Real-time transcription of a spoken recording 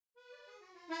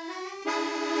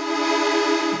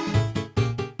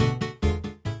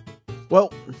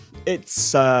Well,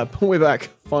 it's we're back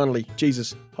finally.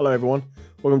 Jesus, hello everyone.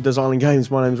 Welcome to Designing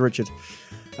Games. My name's Richard,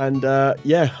 and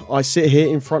I sit here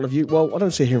in front of you. Well, I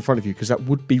don't sit here in front of you because that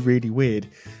would be really weird.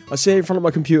 I sit in front of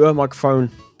my computer,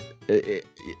 microphone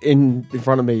in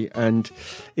front of me, and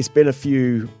it's been a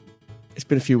few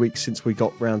weeks since we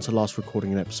got round to last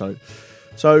recording an episode.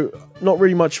 So not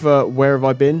really much of a where have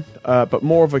I been, but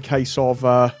more of a case of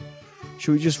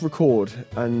should we just record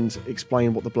and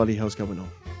explain what the bloody hell's going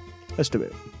on? Let's do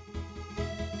it.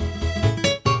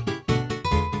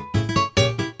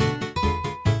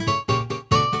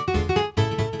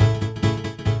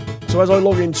 So as I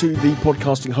log into the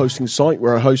podcasting hosting site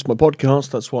where I host my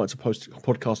podcast, that's why it's a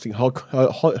podcasting you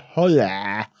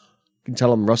can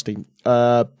tell I'm rusty.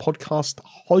 Podcast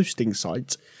hosting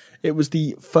site. It was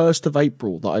the 1st of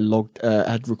April that I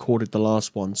had recorded the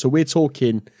last one. So we're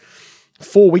talking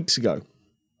 4 weeks ago.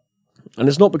 And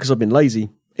it's not because I've been lazy.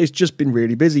 It's just been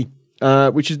really busy.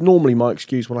 Which is normally my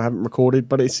excuse when I haven't recorded,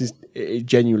 but it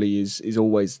genuinely is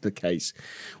always the case.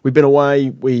 We've been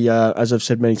away. We, as I've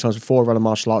said many times before, run a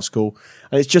martial arts school,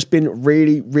 and it's just been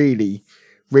really, really,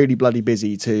 really bloody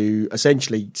busy to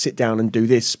essentially sit down and do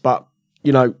this. But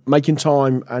you know, making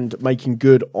time and making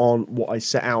good on what I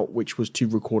set out, which was to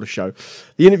record a show.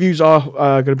 The interviews are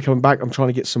going to be coming back. I'm trying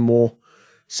to get some more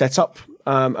set up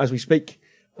as we speak.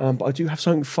 But I do have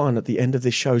something fun at the end of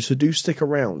this show, so do stick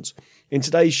around. In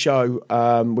today's show,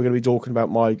 we're going to be talking about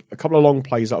a couple of long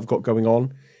plays that I've got going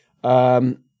on.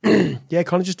 Kind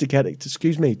of just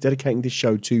dedicating this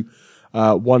show to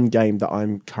one game that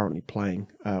I'm currently playing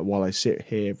while I sit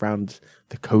here around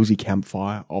the cozy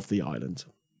campfire of the island.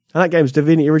 And that game is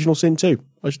Divinity Original Sin 2,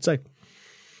 I should say.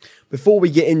 Before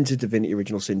we get into Divinity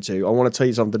Original Sin 2, I want to tell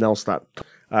you something else that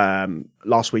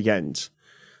last weekend.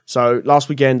 So last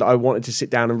weekend I wanted to sit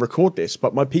down and record this,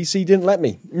 but my PC didn't let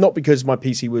me. Not because my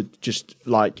PC would just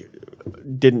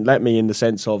didn't let me in the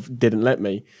sense of didn't let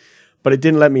me, but it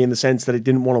didn't let me in the sense that it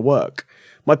didn't want to work.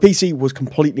 My PC was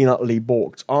completely and utterly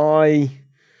balked. Last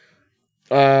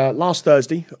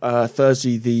Thursday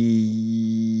the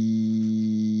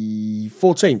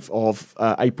 14th of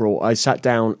April, I sat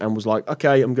down and was like,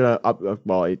 okay, I'm going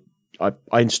to I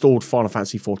installed Final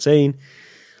Fantasy 14.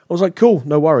 I was like, cool,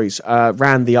 no worries.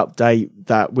 Ran the update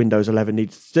that Windows 11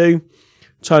 needed to do.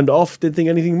 Turned it off, didn't think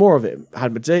anything more of it.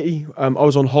 Had my tea. I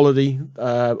was on holiday,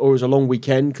 or it was a long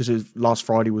weekend because last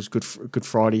Friday was Good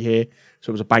Friday here.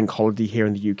 So it was a bank holiday here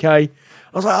in the UK. I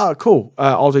was like, cool.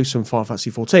 I'll do some Final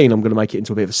Fantasy 14. I'm going to make it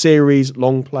into a bit of a series,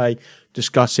 long play,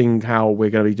 discussing how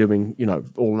we're going to be doing,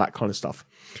 all that kind of stuff.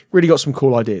 Really got some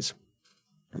cool ideas.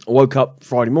 I woke up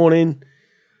Friday morning,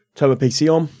 turned my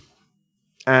PC on,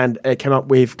 and it came up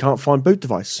with can't find boot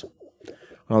device.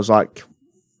 And I was like,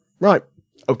 right,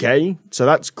 okay, so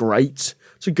that's great.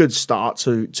 It's a good start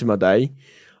to my day.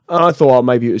 And I thought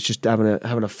maybe it was just having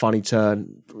a funny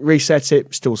turn. Reset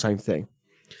it, still same thing.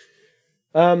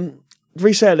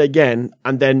 Reset it again,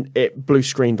 and then it blue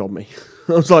screened on me.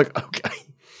 I was like, okay,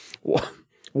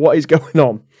 what is going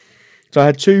on? So I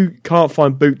had two can't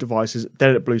find boot devices,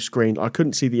 then it blue screened. I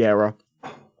couldn't see the error.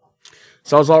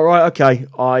 So I was like, right, okay,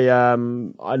 I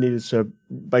needed to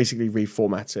basically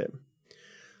reformat it.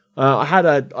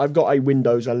 I've got a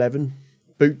Windows 11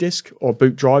 boot disk or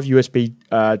boot drive, USB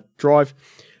drive,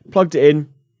 plugged it in,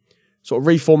 sort of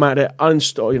reformatted it,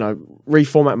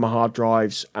 reformatted my hard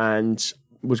drives, and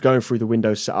was going through the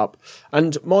Windows setup.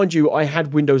 And mind you, I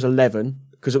had Windows 11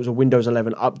 because it was a Windows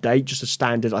 11 update, just a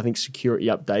standard, I think, security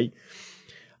update.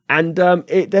 And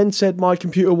it then said my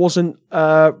computer wasn't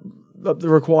the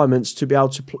requirements to be able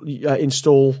to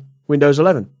install Windows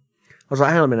 11. I was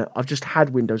like, hang on a minute, I've just had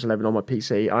Windows 11 on my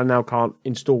PC, I now can't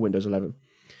install Windows 11.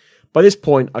 By this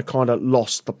point, I kind of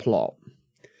lost the plot.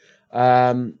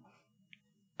 And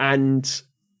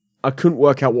I couldn't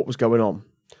work out what was going on.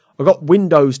 I got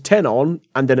Windows 10 on,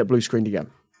 and then it blue screened again.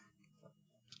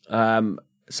 And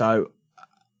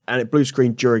it blue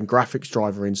screened during graphics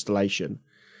driver installation.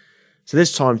 So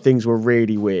this time things were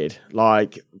really weird.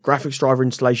 Like graphics driver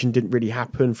installation didn't really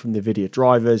happen from the NVIDIA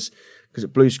drivers because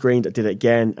it blue screened. I did it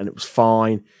again and it was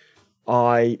fine.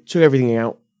 I took everything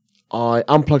out. I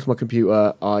unplugged my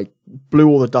computer. I blew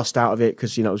all the dust out of it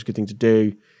because, it was a good thing to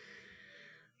do.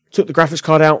 Took the graphics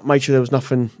card out, made sure there was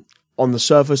nothing on the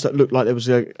surface that looked like there was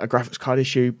a graphics card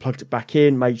issue, plugged it back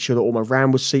in, made sure that all my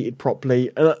RAM was seated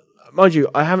properly. And mind you,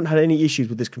 I haven't had any issues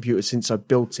with this computer since I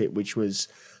built it, which was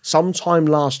sometime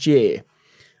last year.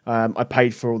 I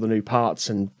paid for all the new parts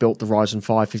and built the Ryzen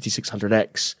 5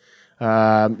 5600X,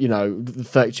 the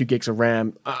 32 gigs of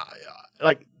RAM.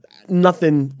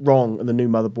 Nothing wrong on the new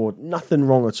motherboard. Nothing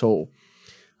wrong at all.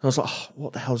 And I was like,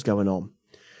 what the hell's going on?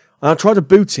 And I tried to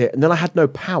boot it, and then I had no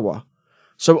power.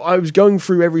 So I was going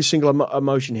through every single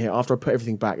emotion here after I put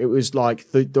everything back. It was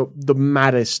like the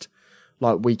maddest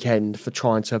like weekend for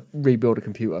trying to rebuild a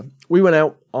computer. We went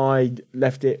out, I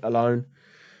left it alone,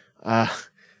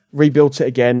 rebuilt it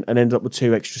again, and ended up with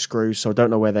 2 extra screws. So I don't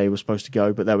know where they were supposed to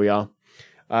go, but there we are.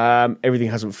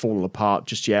 Everything hasn't fallen apart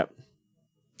just yet.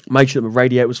 Made sure that my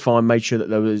radiator was fine. Made sure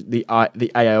that there was the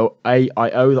AIO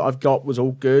that I've got was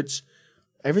all good.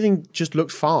 Everything just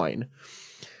looked fine.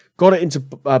 Got it into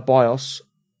BIOS,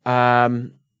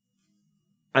 and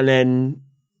then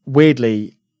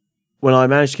weirdly, when I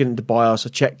managed to get into BIOS, I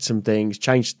checked some things,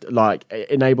 changed, like,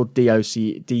 enabled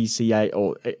DCA,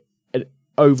 or it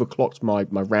overclocked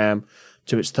my RAM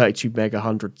to its 32 mega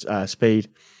 100 speed.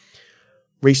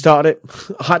 Restarted it.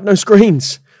 I had no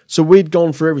screens. So we'd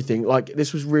gone through everything. Like,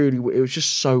 this was really, it was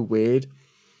just so weird.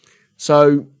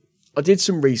 So I did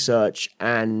some research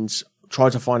and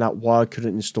tried to find out why I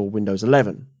couldn't install Windows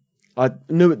 11. I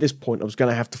knew at this point I was going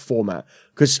to have to format,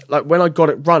 because like when I got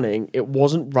it running, it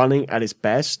wasn't running at its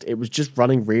best. It was just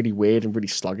running really weird and really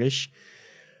sluggish.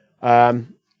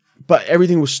 But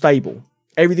everything was stable.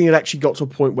 Everything had actually got to a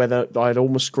point where I had all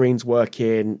my screens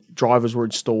working, drivers were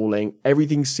installing,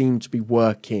 everything seemed to be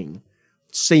working.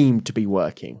 And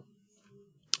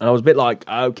I was a bit like,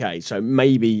 okay, so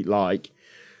maybe, like,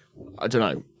 I don't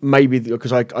know, maybe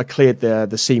because I cleared the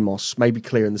CMOS, maybe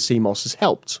clearing the CMOS has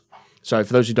helped. So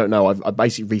for those who don't know, I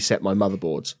basically reset my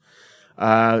motherboards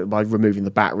by removing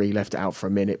the battery, left it out for a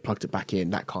minute, plugged it back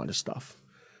in, that kind of stuff.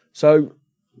 So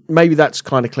maybe that's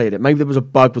kind of cleared it. Maybe there was a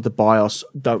bug with the BIOS,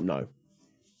 don't know.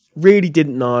 Really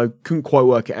didn't know, couldn't quite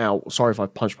work it out. Sorry if I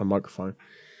punched my microphone.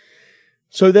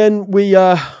 So then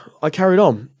I carried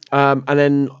on, and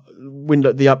then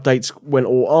the updates went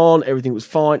all on, everything was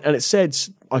fine, and it said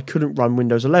I couldn't run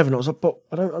Windows 11. I was like, but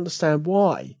I don't understand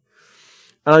why.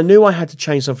 And I knew I had to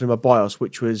change something in my BIOS,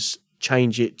 which was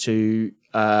change it to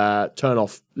turn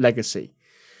off legacy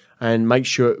and make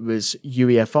sure it was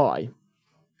UEFI.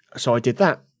 So I did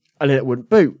that, and then it wouldn't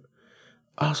boot.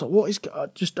 I was like, I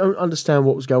just don't understand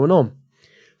what was going on.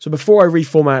 So before I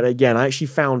reformat it again, I actually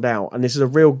found out, and this is a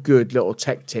real good little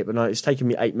tech tip, and it's taken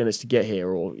me 8 minutes to get here,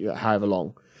 or however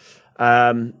long.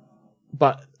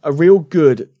 But a real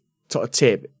good sort of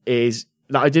tip is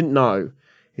that I didn't know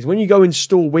is when you go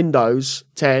install Windows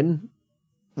 10,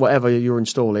 whatever you're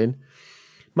installing,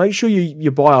 make sure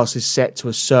your BIOS is set to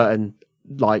a certain,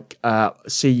 like, I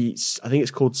think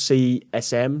it's called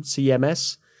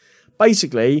CMS.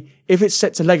 Basically, if it's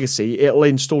set to legacy, it'll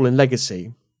install in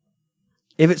legacy.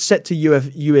 If it's set to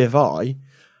UEFI,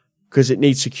 because it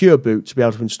needs secure boot to be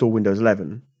able to install Windows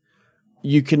 11,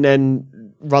 you can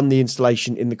then run the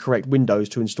installation in the correct Windows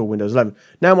to install Windows 11.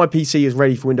 Now my PC is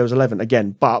ready for Windows 11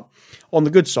 again, but on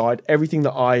the good side, everything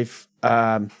that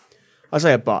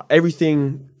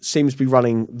everything seems to be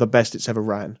running the best it's ever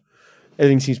ran.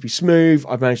 Everything seems to be smooth.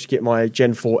 I've managed to get my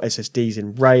Gen 4 SSDs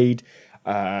in RAID.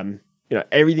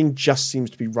 Everything just seems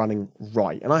to be running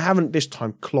right. And I haven't this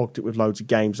time clogged it with loads of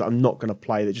games that I'm not going to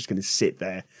play. They're just going to sit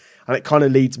there. And it kind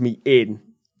of leads me in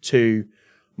to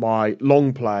my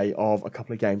long play of a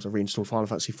couple of games. I've reinstalled Final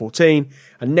Fantasy 14.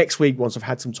 And next week, once I've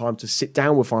had some time to sit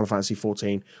down with Final Fantasy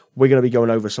 14, we're going to be going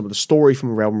over some of the story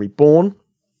from Realm Reborn.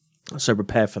 So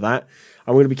prepare for that.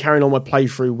 I'm going to be carrying on my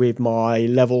playthrough with my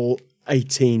level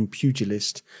 18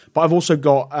 Pugilist. But I've also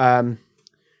got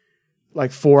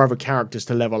like 4 other characters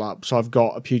to level up. So I've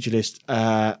got a Pugilist.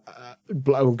 I'm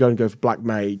going to go for Black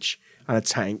Mage and a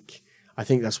tank. I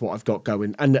think that's what I've got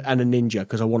going. And a ninja,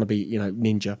 because I want to be,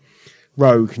 ninja.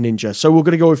 Rogue ninja. So we're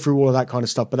going to go through all of that kind of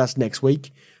stuff, but that's next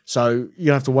week. So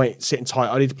you'll have to wait, sitting tight.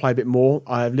 I need to play a bit more.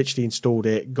 I've literally installed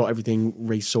it, got everything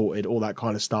resorted, all that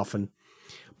kind of stuff.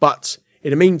 But in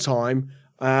the meantime,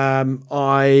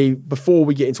 before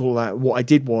we get into all that, what I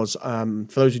did was, for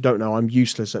those who don't know, I'm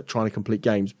useless at trying to complete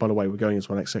games. By the way, we're going into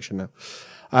our next section now.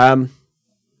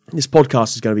 This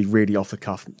podcast is going to be really off the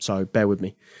cuff, so bear with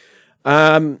me.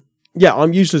 I'm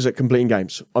useless at completing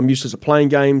games. I'm useless at playing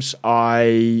games.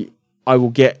 I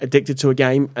will get addicted to a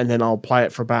game and then I'll play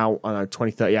it for about,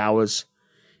 20, 30 hours.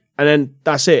 And then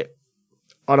that's it.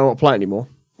 I don't want to play it anymore.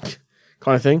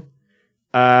 Kind of thing.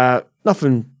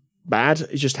 Nothing bad.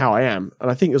 It's just how I am. And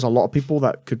I think there's a lot of people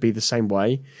that could be the same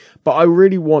way. But I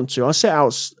really want to. I set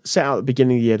out at the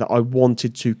beginning of the year that I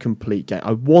wanted to complete games.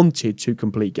 I wanted to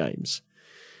complete games.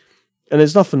 And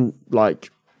there's nothing like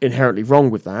inherently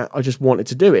wrong with that. I just wanted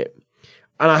to do it.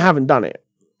 And I haven't done it.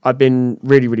 I've been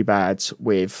really, really bad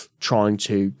with trying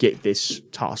to get this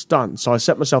task done. So I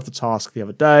set myself the task the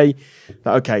other day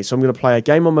that, okay, so I'm going to play a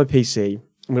game on my PC.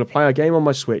 I'm going to play a game on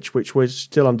my Switch, which we're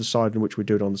still undecided which we're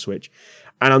doing on the Switch.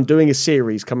 And I'm doing a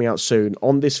series coming out soon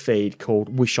on this feed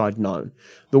called Wish I'd Known.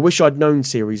 The Wish I'd Known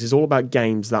series is all about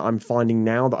games that I'm finding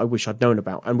now that I wish I'd known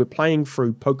about. And we're playing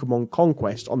through Pokemon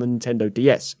Conquest on the Nintendo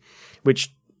DS,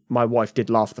 which my wife did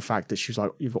laugh at the fact that she was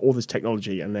like, you've got all this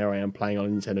technology and there I am playing on a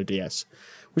Nintendo DS,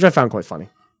 which I found quite funny.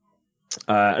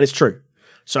 And it's true.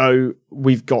 So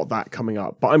we've got that coming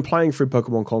up. But I'm playing through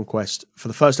Pokemon Conquest for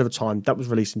the first ever time. That was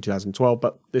released in 2012,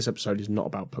 but this episode is not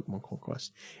about Pokemon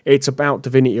Conquest. It's about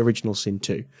Divinity Original Sin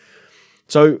 2.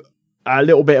 So a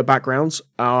little bit of background.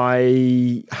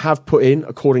 I have put in,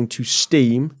 according to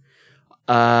Steam,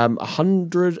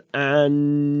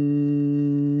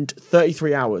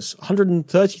 133 hours.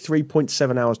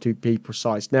 133.7 hours to be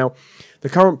precise. Now, the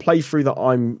current playthrough that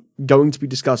I'm going to be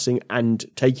discussing and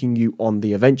taking you on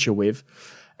the adventure with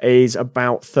is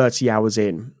about 30 hours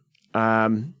in.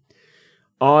 I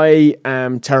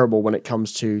am terrible when it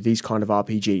comes to these kind of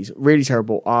RPGs. Really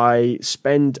terrible. I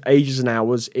spend ages and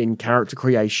hours in character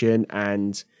creation,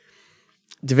 and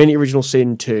Divinity Original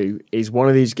Sin 2 is one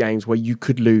of these games where you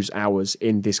could lose hours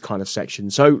in this kind of section.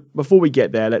 So before we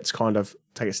get there, let's kind of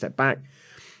take a step back.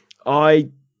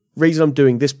 Reason I'm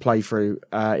doing this playthrough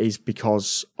is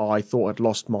because I thought I'd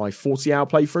lost my 40-hour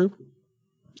playthrough.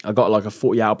 I got like a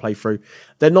 40-hour playthrough.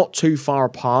 They're not too far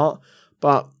apart,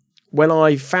 but when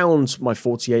I found my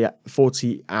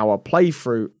 40-hour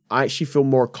playthrough, I actually feel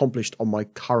more accomplished on my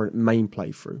current main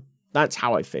playthrough. That's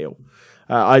how I feel.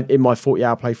 In my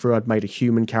 40-hour playthrough, I'd made a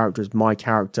human character as my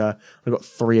character. I got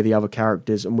 3 of the other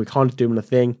characters, and we're kind of doing a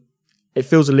thing. It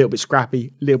feels a little bit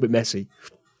scrappy, a little bit messy.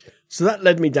 So that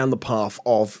led me down the path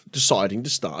of deciding to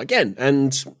start again.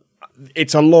 And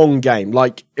it's a long game.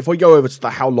 Like, if we go over to the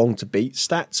how long to beat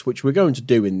stats, which we're going to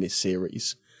do in this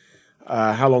series,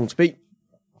 how long to beat,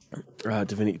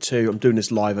 Divinity 2, I'm doing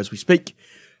this live as we speak.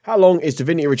 How long is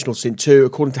Divinity Original Sin 2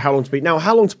 according to how long to beat? Now,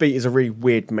 how long to beat is a really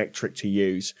weird metric to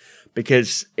use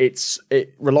because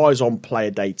it relies on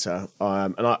player data.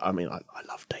 And I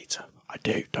love data. I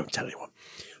do. Don't tell anyone.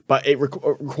 But it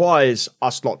requires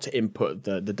us lot to input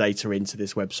the data into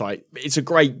this website. It's a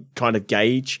great kind of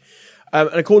gauge. And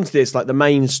according to this, like the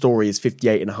main story is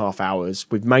 58.5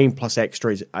 hours. With main plus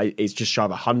extra is just shy of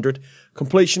 100.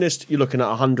 Completionist, you're looking at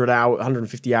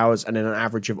 150 hours, and then an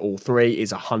average of all 3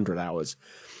 is 100 hours.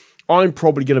 I'm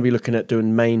probably going to be looking at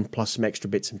doing main plus some extra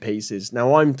bits and pieces.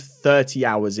 Now, I'm 30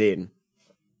 hours in,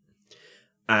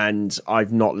 and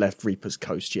I've not left Reaper's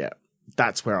Coast yet.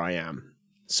 That's where I am.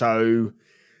 So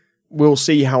we'll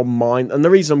see how mine, and the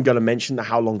reason I'm going to mention the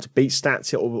how long to beat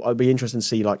stats, it'll be interesting to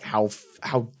see like how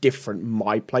different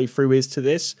my playthrough is to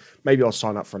this. Maybe I'll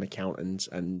sign up for an account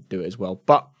and do it as well.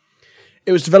 But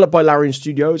it was developed by Larian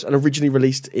Studios and originally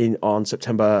released on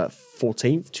September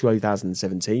 14th,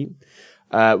 2017.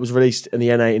 It was released in the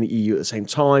NA and the EU at the same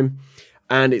time,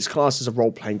 and it's classed as a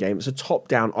role-playing game. It's a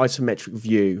top-down isometric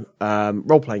view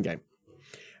role-playing game.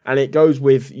 And it goes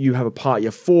with, you have a party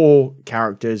of 4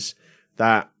 characters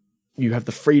that you have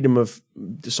the freedom of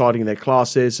deciding their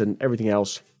classes and everything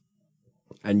else,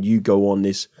 and you go on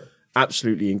this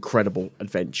absolutely incredible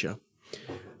adventure.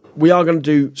 We are going to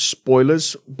do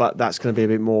spoilers, but that's going to be a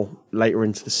bit more later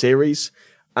into the series.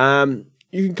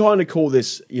 You can kind of call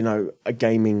this, a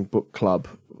gaming book club,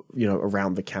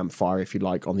 around the campfire, if you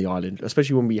like, on the island,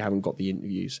 especially when we haven't got the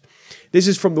interviews. This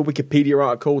is from the Wikipedia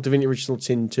article. Divinity Original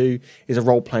Sin 2 is a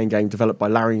role-playing game developed by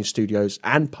Larian Studios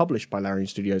and published by Larian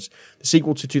Studios, the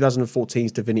sequel to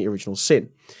 2014's Divinity Original Sin.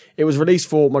 It was released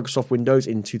for Microsoft Windows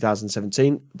in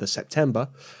 2017, September,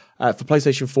 for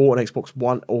PlayStation 4 and Xbox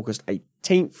One, August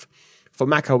 18th, for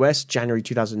Mac OS, January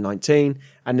 2019,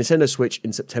 and Nintendo Switch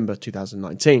in September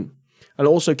 2019. And it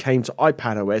also came to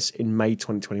iPad OS in May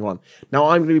 2021. Now,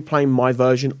 I'm going to be playing my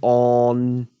version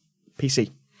on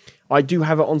PC. I do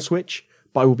have it on Switch,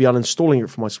 but I will be uninstalling it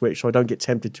from my Switch so I don't get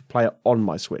tempted to play it on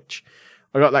my Switch.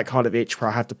 I got that kind of itch where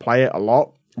I have to play it a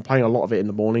lot. I'm playing a lot of it in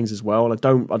the mornings as well, and I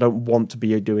don't want to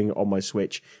be doing it on my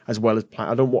Switch as well as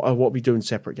I want to be doing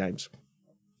separate games.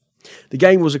 The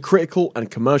game was a critical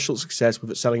and commercial success, with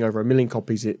it selling over 1 million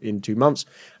copies in 2 months,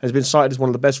 and has been cited as one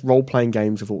of the best role-playing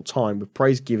games of all time, with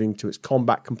praise given to its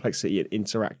combat complexity and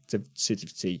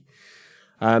interactivity.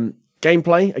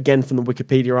 Gameplay, again from the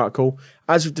Wikipedia article.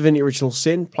 As with Divinity Original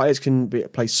Sin, players can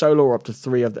play solo or up to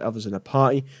 3 of the others in a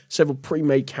party. Several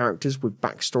pre-made characters with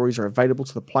backstories are available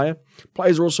to the player.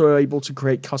 Players are also able to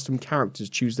create custom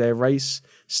characters, choose their race,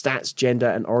 stats, gender,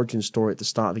 and origin story at the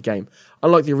start of the game.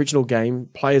 Unlike the original game,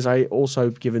 players are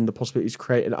also given the possibility to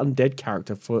create an undead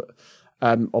character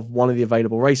of one of the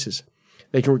available races.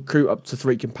 They can recruit up to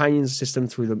 3 companions, assist them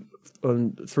through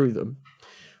them.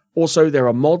 Also, there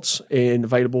are mods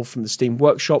available from the Steam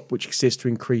Workshop, which exist to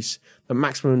increase the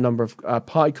maximum number of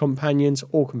party companions.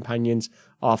 All companions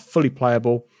are fully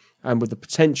playable and with the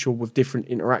potential with different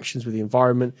interactions with the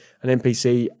environment, an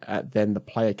NPC, then the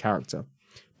player character.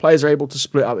 Players are able to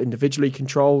split up individually,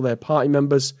 control their party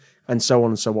members, and so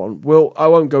on and so on. I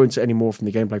won't go into any more from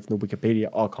the gameplay from the Wikipedia.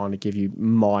 I'll kind of give you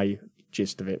my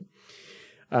gist of it.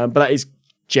 But that is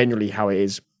generally how it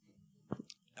is.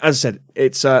 As I said,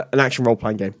 it's an action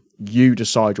role-playing game. You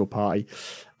decide your party,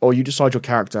 or you decide your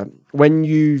character. When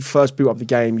you first boot up the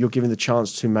game, you're given the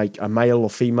chance to make a male or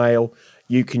female.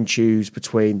 You can choose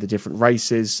between the different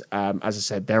races. As I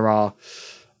said, there are...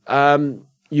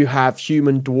 you have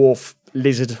human, dwarf,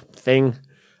 lizard thing,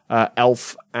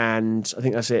 elf, and I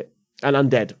think that's it, and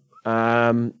undead.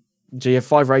 So you have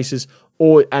 5 races,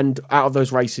 and out of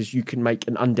those races, you can make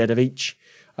an undead of each.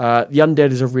 The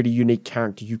undead is a really unique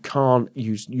character. You can't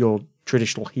use your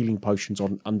traditional healing potions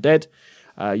on undead.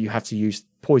 You have to use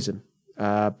poison.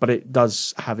 But it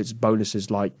does have its bonuses,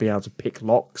 like being able to pick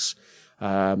locks.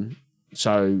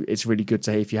 So it's really good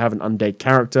to, if you have an undead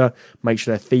character, make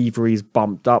sure their thievery is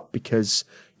bumped up, because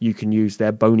you can use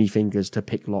their bony fingers to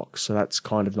pick locks. So that's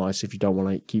kind of nice if you don't want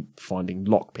to keep finding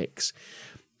lock picks.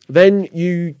 Then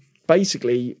you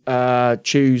basically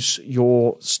choose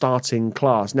your starting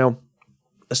class. Now,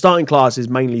 the starting class is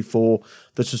mainly for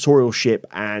the tutorial ship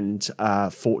and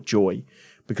Fort Joy,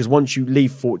 because once you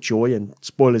leave Fort Joy, and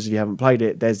spoilers if you haven't played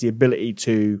it, there's the ability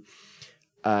to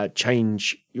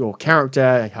change your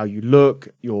character, how you look,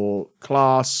 your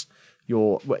class,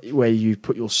 where you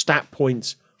put your stat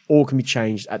points, all can be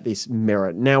changed at this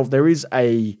mirror. Now, there is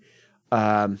a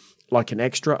like an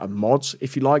extra, a mod,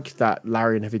 if you like, that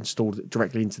Larian have installed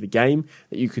directly into the game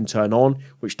that you can turn on,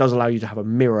 which does allow you to have a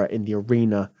mirror in the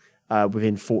arena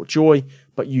within Fort Joy,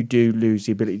 but you do lose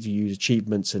the ability to use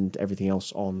achievements and everything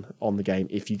else on the game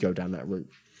if you go down that route.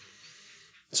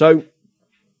 So,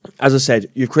 as I said,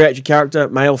 you've created your character,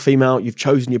 male, female, you've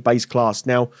chosen your base class.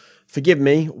 Now, forgive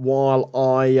me while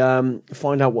I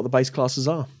find out what the base classes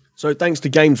are. So, thanks to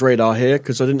Games Radar here,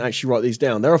 because I didn't actually write these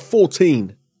down. There are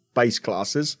 14 base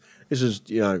classes. This was,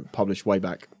 published way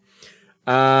back.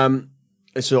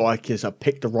 So I guess I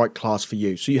picked the right class for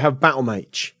you. So you have Battle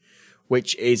Mage,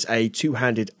 which is a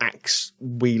two-handed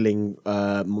axe-wielding,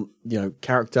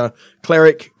 character.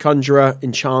 Cleric, Conjurer,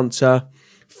 Enchanter,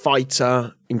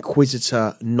 Fighter,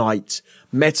 Inquisitor, Knight,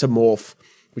 Metamorph,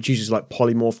 which uses like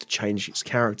Polymorph to change its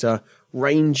character.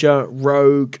 Ranger,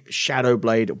 Rogue,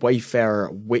 Shadowblade,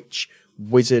 Wayfarer, Witch,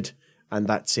 Wizard, and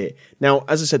that's it. Now,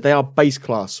 as I said, they are base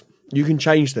class. You can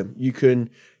change them. You can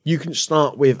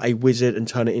start with a wizard and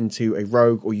turn it into a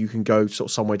rogue, or you can go sort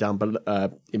of somewhere down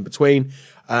in between.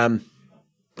 As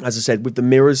I said, with the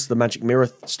mirrors, the magic mirror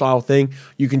style thing,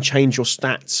 you can change your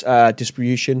stats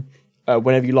distribution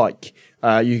whenever you like.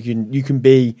 You can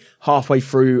be halfway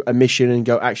through a mission and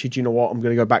go, actually, do you know what? I'm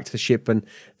going to go back to the ship, and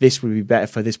this would be better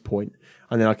for this point,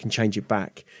 and then I can change it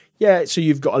back. Yeah, so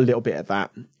you've got a little bit of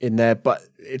that in there, but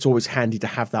it's always handy to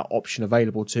have that option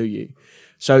available to you.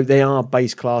 So they are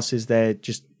base classes. They're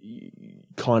just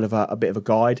kind of a bit of a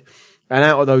guide. And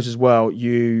out of those as well,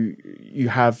 you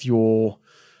have your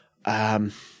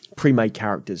pre-made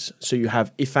characters. So you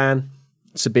have Ifan,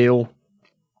 Sabille,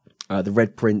 the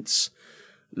Red Prince,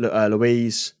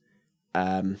 Louise,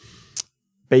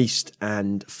 Beast,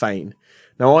 and Fane.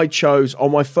 Now, I chose,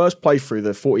 on my first playthrough,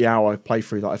 the 40-hour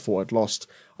playthrough that I thought I'd lost,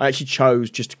 I actually chose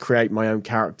just to create my own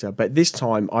character. But this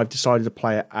time, I've decided to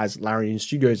play it as Larian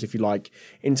Studios, if you like,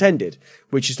 intended,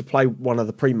 which is to play one of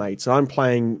the pre-mates. And I'm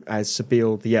playing as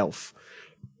Sabille the Elf,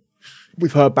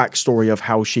 with her backstory of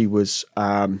how she was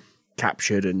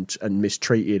captured and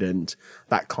mistreated and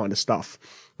that kind of stuff.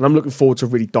 And I'm looking forward to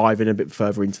really diving a bit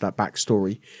further into that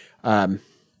backstory.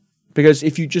 Because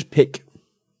if you just pick,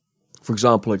 for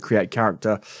example, a create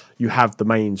character, you have the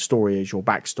main story as your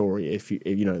backstory. If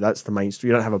you know, that's the main story.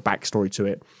 You don't have a backstory to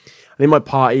it. And in my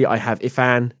party, I have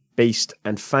Ifan, Beast,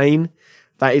 and Fane.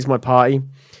 That is my party.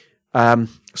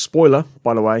 Spoiler,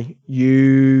 by the way,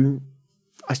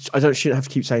 I shouldn't have to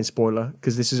keep saying spoiler,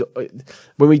 because this is,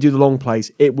 when we do the long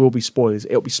plays, it will be spoilers.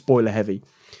 It'll be spoiler heavy.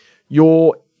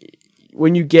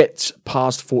 When you get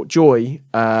past Fort Joy,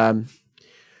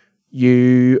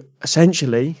 you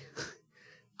essentially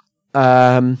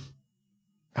have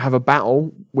a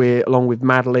battle along with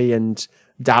Madley and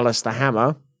Dallas the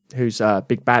Hammer, who's a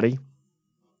big baddie.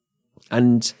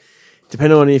 And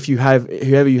depending on if you have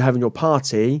whoever you have in your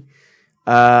party,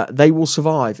 they will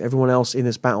survive. Everyone else in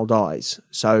this battle dies.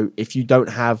 So if you don't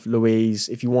have Louise,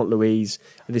 if you want Louise,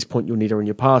 at this point you'll need her in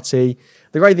your party.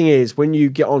 The great thing is, when you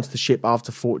get onto the ship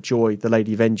after Fort Joy, the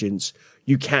Lady Vengeance,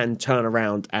 you can turn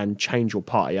around and change your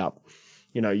party up.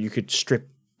 You know, you could strip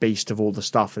Beast of all the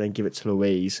stuff and then give it to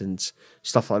Louise and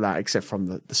stuff like that, except from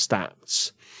the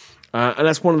stats. And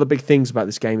that's one of the big things about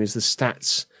this game is the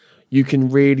stats. You can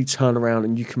really turn around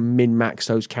and you can min-max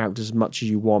those characters as much as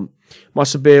you want. My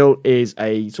Sibyl is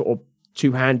a sort of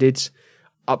two-handed,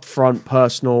 upfront,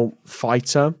 personal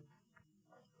fighter,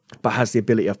 but has the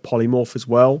ability of polymorph as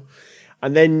well.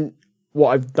 And then what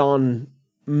I've done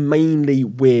mainly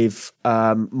with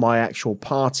my actual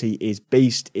party is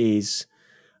Beast is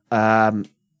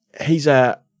he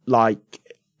started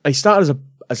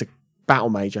as a battle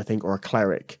mage, I think, or a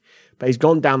cleric. But he's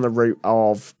gone down the route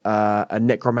of a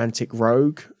necromantic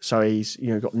rogue. So he's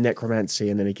got necromancy,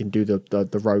 and then he can do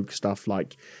the rogue stuff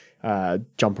like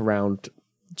jump around,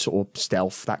 sort of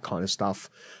stealth, that kind of stuff.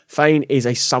 Thane is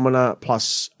a summoner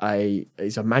plus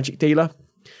is a magic dealer,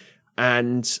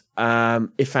 and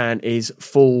Ifan is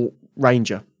full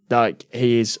ranger. Like,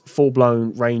 he is full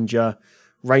blown ranger,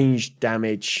 ranged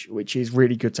damage, which is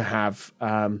really good to have.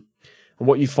 And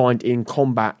what you find in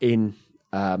combat in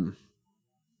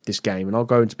this game, and I'll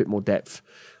go into a bit more depth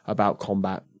about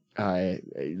combat,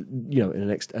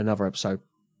 in another episode,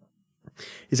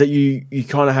 is that you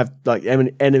kind of have, like,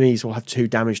 enemies will have two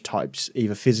damage types,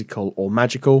 either physical or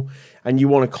magical, and you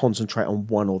want to concentrate on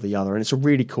one or the other. And it's a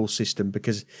really cool system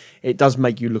because it does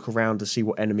make you look around to see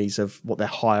what enemies what their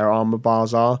higher armor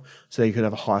bars are. So you could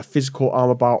have a higher physical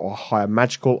armor bar or a higher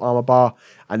magical armor bar,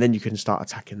 and then you can start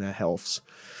attacking their healths.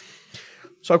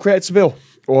 So I created Sibyl,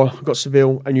 or I've got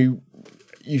Sibyl, and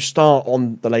you start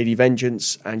on the Lady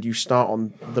Vengeance, and you start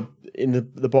on the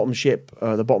bottom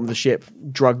of the ship,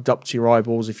 drugged up to your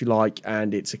eyeballs, if you like,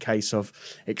 and it's a case of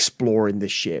exploring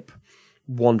this ship,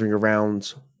 wandering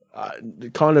around,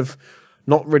 kind of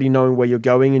not really knowing where you're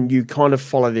going, and you kind of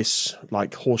follow this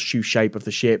like horseshoe shape of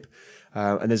the ship,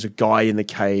 and there's a guy in the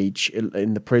cage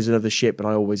in the prison of the ship, and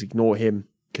I always ignore him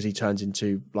because he turns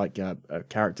into like a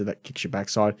character that kicks your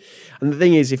backside. And the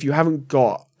thing is, if you haven't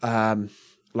got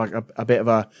like a bit of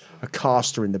a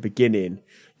caster in the beginning,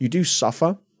 you do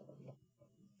suffer.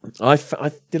 I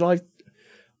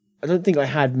don't think I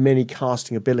had many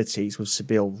casting abilities with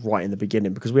Sibyl right in the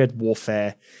beginning, because we had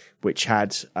Warfare, which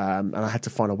had, and I had to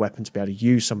find a weapon to be able to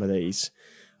use some of these.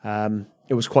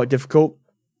 It was quite difficult.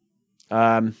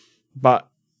 But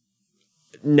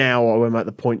now I'm at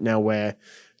the point now where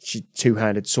she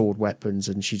two-handed sword weapons,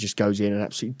 and she just goes in and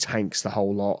absolutely tanks the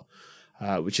whole lot,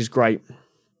 which is great.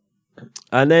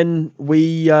 And then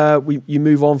you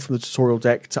move on from the tutorial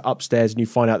deck to upstairs, and you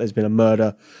find out there's been a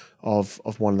murder of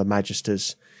one of the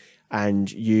Magisters,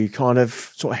 and you kind of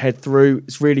sort of head through.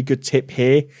 It's a really good tip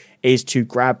here is to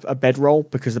grab a bedroll,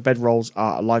 because the bedrolls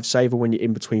are a lifesaver when you're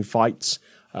in between fights,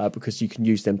 because you can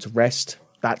use them to rest.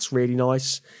 That's really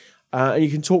nice. And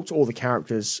you can talk to all the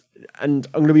characters. And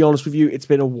I'm going to be honest with you, it's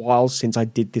been a while since I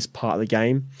did this part of the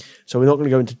game, so we're not going to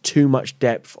go into too much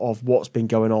depth of what's been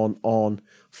going on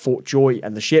Fort Joy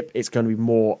and the ship. It's going to be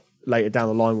more later down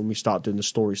the line when we start doing the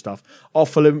story stuff. I'll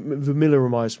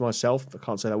familiarise myself, I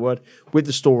can't say that word, with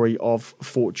the story of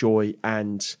Fort Joy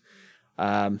and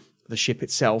the ship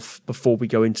itself before we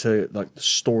go into like the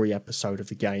story episode of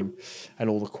the game and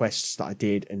all the quests that I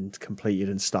did and completed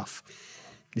and stuff.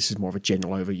 This is more of a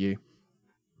general overview.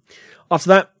 After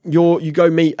that, you go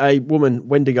meet a woman,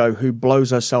 Wendigo, who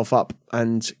blows herself up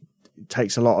and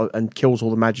takes a lot and kills all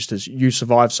the Magisters. You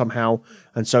survive somehow,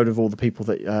 and so do all the people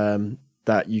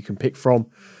that you can pick from.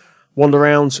 Wander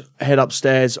around, head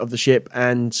upstairs of the ship,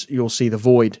 and you'll see the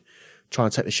Void trying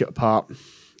to take the ship apart.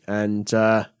 And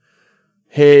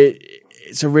here,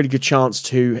 it's a really good chance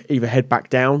to either head back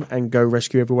down and go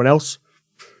rescue everyone else,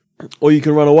 or you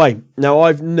can run away. Now,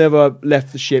 I've never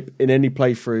left the ship in any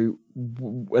playthrough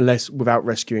unless without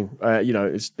rescuing.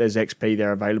 There's XP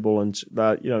there available, and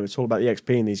it's all about the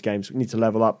XP in these games. We need to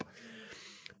level up.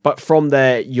 But from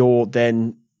there, you're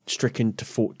then stricken to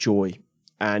Fort Joy,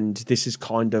 and this is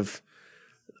kind of,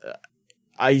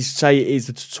 I say it is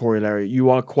the tutorial area. You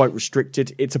are quite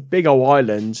restricted. It's a big old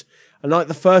island, and like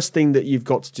the first thing that you've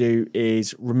got to do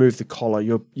is remove the collar.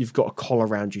 You've got a collar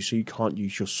around you, so you can't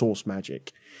use your source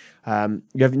magic. You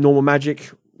have normal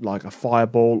magic, like a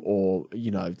fireball or,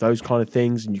 those kind of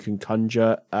things, and you can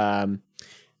conjure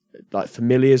like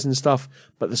familiars and stuff,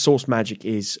 but the source magic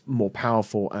is more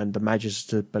powerful, and the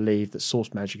Magister believe that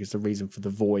source magic is the reason for the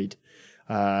Void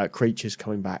creatures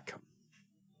coming back.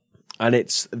 And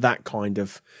it's that kind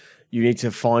of, you need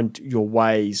to find your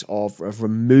ways of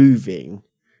removing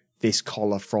this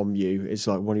collar from you is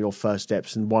like one of your first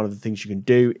steps. And one of the things you can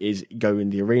do is go in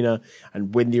the arena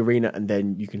and win the arena, and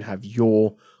then you can have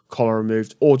your collar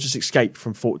removed or just escape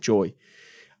from Fort Joy.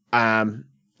 And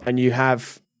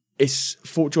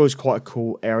Fort Joy is quite a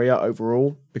cool area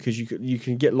overall because you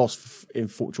can get lost in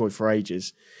Fort Joy for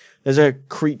ages. There's a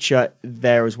creature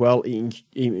there as well,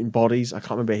 eating bodies. I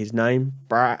can't remember his name.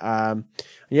 And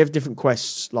you have different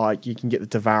quests, like you can get the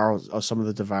Devour, or some of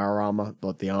the Devour armor,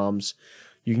 like the arms.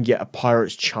 You can get a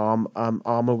Pirate's Charm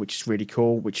armor, which is really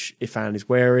cool, which Ifan is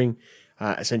wearing.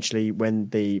 Essentially, when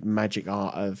the magic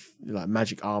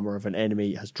armor of an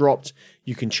enemy has dropped,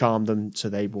 you can charm them so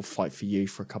they will fight for you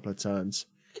for a couple of turns.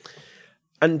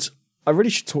 And I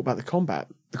really should talk about the combat.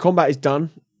 The combat is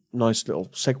done. Nice little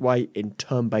segue in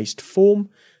turn-based form.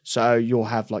 So you'll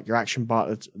have like your action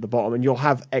bar at the bottom, and you'll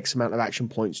have X amount of action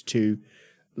points to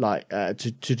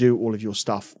do all of your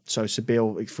stuff. So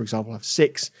Sabine, for example, I have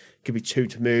 6. Could be 2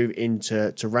 to move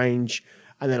into range,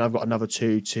 and then I've got another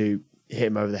 2 to hit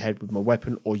him over the head with my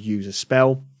weapon or use a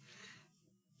spell.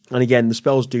 And again, the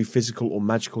spells do physical or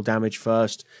magical damage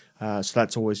first, so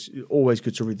that's always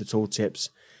good to read the tooltips.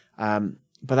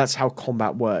 But that's how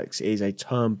combat works. It is a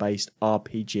turn-based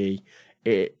RPG.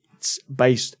 It's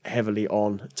based heavily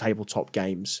on tabletop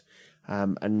games.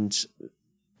 And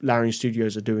Larian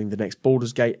Studios are doing the next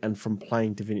Baldur's Gate, and from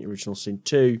playing Divinity Original Sin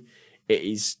 2, it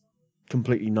is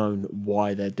completely known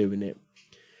why they're doing it.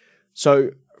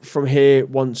 So from here,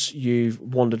 once you've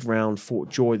wandered around Fort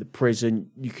Joy, the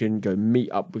prison, you can go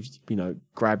meet up with,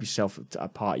 grab yourself a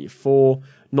party of 4.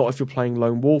 Not if you're playing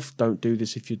Lone Wolf. Don't do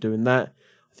this if you're doing that.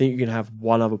 I think you can have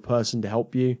one other person to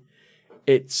help you.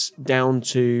 It's down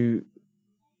to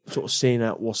sort of seeing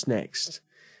out what's next.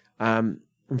 And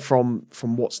from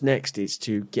what's next is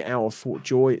to get out of Fort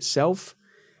Joy itself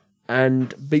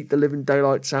and beat the living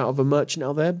daylights out of a merchant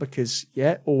out there, because,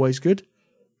 always good.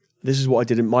 This is what I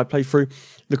did in my playthrough.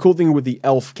 The cool thing with the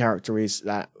elf character is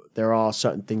that there are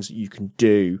certain things that you can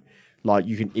do, like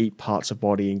you can eat parts of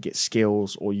body and get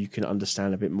skills, or you can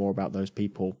understand a bit more about those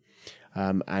people.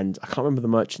 And I can't remember the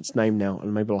merchant's name now,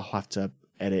 and maybe I'll have to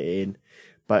edit it in.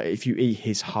 But if you eat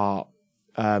his heart,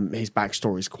 his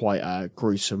backstory is quite a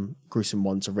gruesome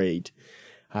one to read.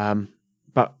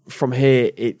 But from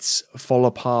here, it's follow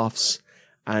paths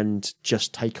and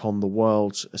just take on the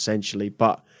world, essentially.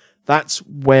 But that's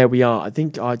where we are. I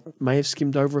think I may have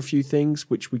skimmed over a few things,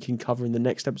 which we can cover in the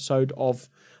next episode of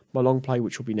my long play,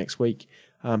 which will be next week.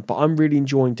 But I'm really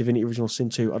enjoying Divinity Original Sin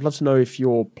 2. I'd love to know if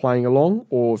you're playing along,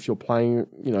 or if you're playing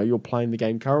the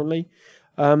game currently.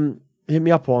 Hit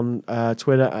me up on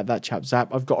Twitter at @thatchapzap.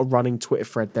 I've got a running Twitter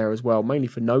thread there as well, mainly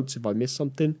for notes if I miss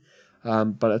something.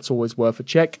 But it's always worth a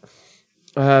check.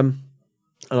 And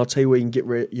I'll tell you where you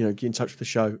can get in touch with the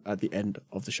show at the end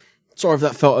of the show. Sorry if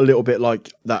that felt a little bit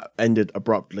like that ended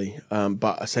abruptly,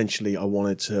 but essentially I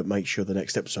wanted to make sure the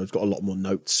next episode's got a lot more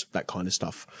notes, that kind of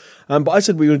stuff. But I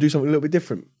said we were going to do something a little bit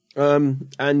different.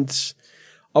 And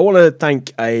I want to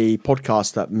thank a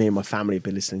podcast that me and my family have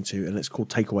been listening to, and it's called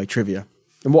Takeaway Trivia.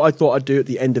 And what I thought I'd do at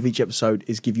the end of each episode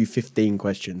is give you 15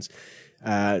 questions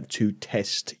to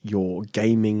test your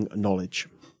gaming knowledge.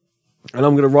 And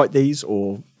I'm going to write these,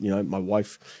 or my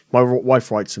wife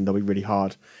writes them. They'll be really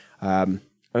hard.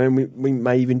 And then we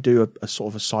may even do a sort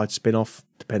of a side spin-off,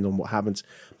 depending on what happens.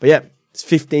 But yeah, it's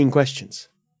 15 questions.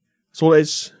 That's all it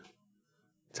is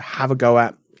to have a go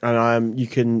at. And you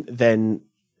can then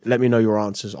let me know your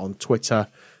answers on Twitter.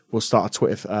 We'll start a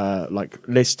Twitter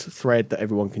list thread that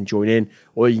everyone can join in.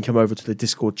 Or you can come over to the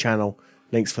Discord channel.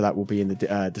 Links for that will be in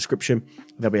the description.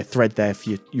 There'll be a thread there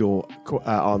for your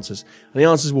answers. And the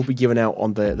answers will be given out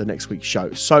on the next week's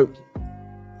show. So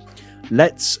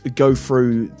let's go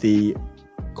through the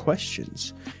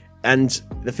questions, and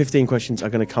the 15 questions are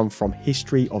going to come from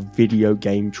history of video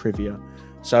game trivia.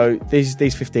 So these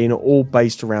 15 are all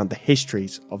based around the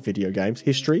histories of video games.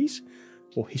 Histories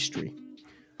or history?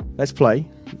 Let's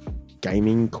play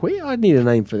gaming quiz. I need a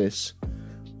name for this.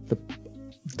 The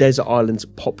Desert Islands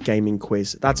Pop Gaming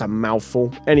Quiz. That's a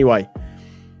mouthful. Anyway,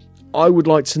 I would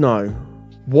like to know,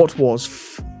 what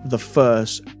was the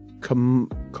first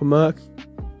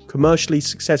commercially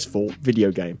successful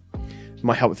video game? It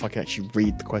might help if I can actually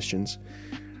read the questions.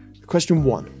 Question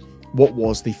 1. What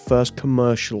was the first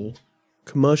commercial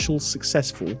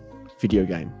successful video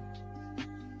game?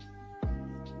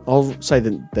 I'll say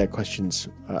their questions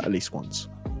at least once.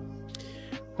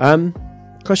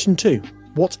 Question 2.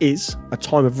 What is, at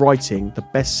time of writing, the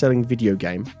best-selling video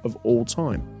game of all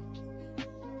time?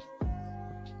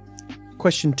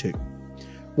 Question 2.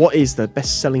 What is the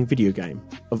best-selling video game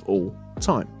of all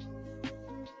time?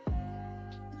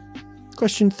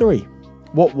 Question 3.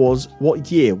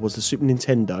 What year was the Super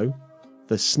Nintendo,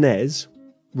 the SNES,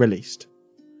 released?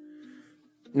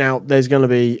 Now, there's going to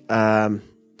be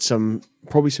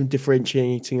probably some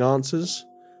differentiating answers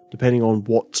depending on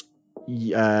what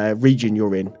region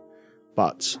you're in,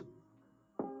 but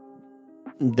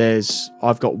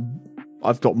I've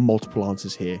got multiple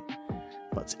answers here.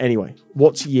 But anyway,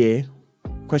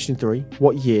 question 3,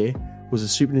 what year was the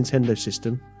Super Nintendo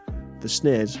system, the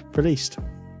SNES, released?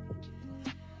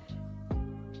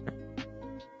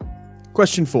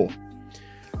 Question 4.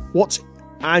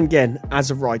 And again,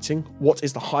 as of writing, what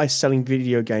is the highest selling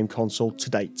video game console to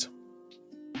date?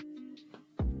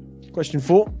 Question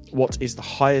 4. What is the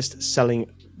highest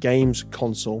selling games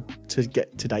console to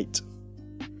date?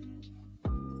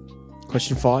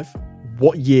 Question 5.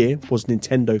 What year was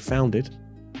Nintendo founded?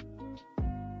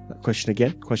 That question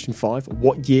again. Question 5.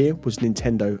 What year was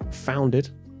Nintendo founded?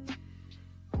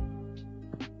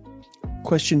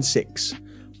 Question 6.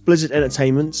 Blizzard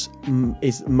Entertainment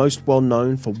is most well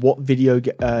known for what video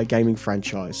gaming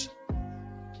franchise?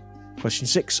 Question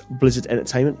 6. Blizzard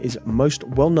Entertainment is most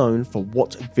well known for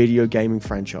what video gaming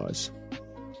franchise?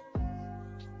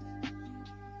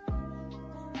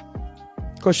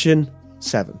 Question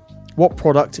 7. What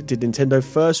product did Nintendo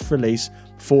first release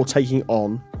before taking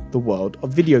on the world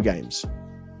of video games?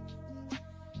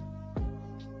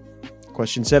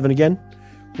 Question 7 again.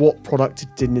 What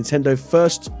product did Nintendo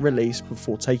first release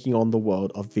before taking on the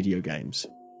world of video games?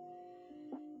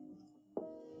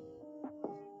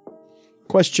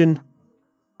 Question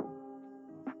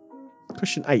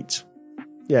 8.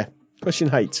 Yeah, question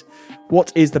 8.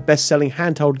 What is the best-selling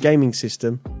handheld gaming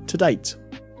system to date?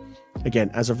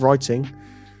 Again, as of writing,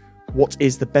 what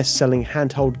is the best-selling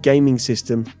handheld gaming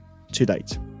system to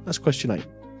date? That's question 8.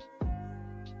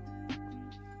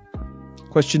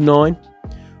 Question 9.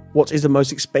 What is the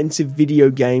most expensive video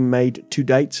game made to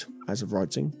date? As of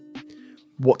writing.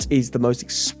 What is the most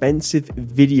expensive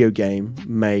video game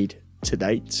made to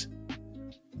date?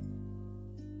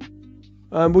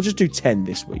 We'll just do 10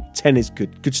 this week. 10 is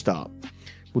good. Good start.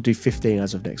 We'll do 15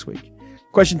 as of next week.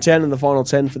 Question 10 and the final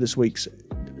 10 for this week's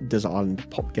Desert Island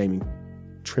Pop Gaming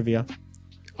Trivia.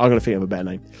 I'm going to think of a better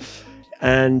name.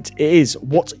 And it is,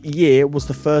 what year was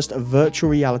the first virtual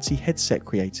reality headset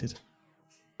created?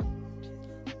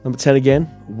 Number 10 again,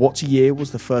 what year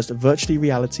was the first virtual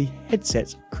reality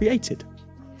headset created?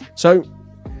 So,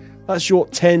 that's your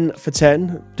 10 for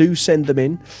 10. Do send them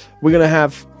in. We're going to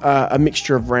have a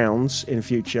mixture of rounds in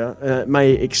future. It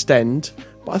may extend,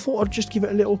 but I thought I'd just give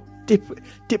it a little dip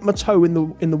my toe in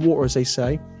the water, as they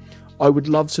say. I would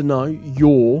love to know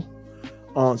your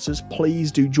answers.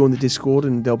 Please do join the Discord,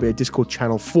 and there'll be a Discord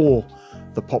channel for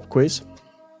the pop quiz.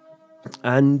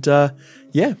 And let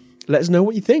us know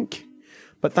what you think.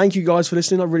 But thank you guys for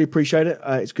listening. I really appreciate it.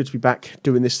 It's good to be back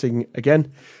doing this thing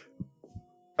again.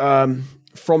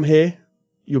 From here,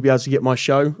 you'll be able to get my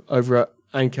show over at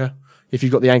Anchor. If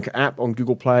you've got the Anchor app on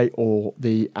Google Play or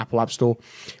the Apple App Store,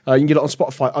 you can get it on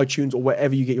Spotify, iTunes, or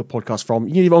wherever you get your podcast from.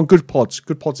 You can get it on Good Pods.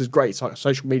 Good Pods is great. It's like a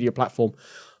social media platform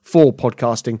for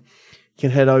podcasting. You can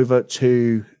head over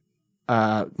to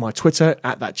my Twitter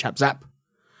at thatchapzap.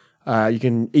 You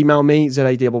can email me,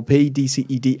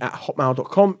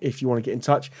 zappdced@hotmail.com if you want to get in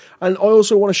touch. And I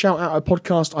also want to shout out a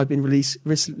podcast I've been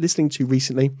listening to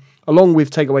recently, along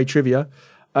with Takeaway Trivia.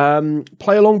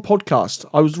 Play Along Podcast.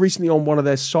 I was recently on one of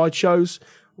their side shows,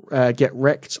 Get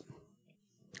Wrecked.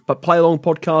 But Play Along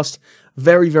Podcast,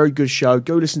 very, very good show.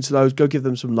 Go listen to those. Go give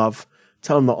them some love.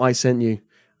 Tell them that I sent you.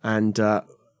 And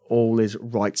all is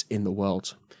right in the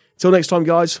world. Till next time,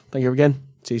 guys. Thank you again.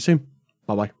 See you soon.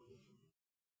 Bye-bye.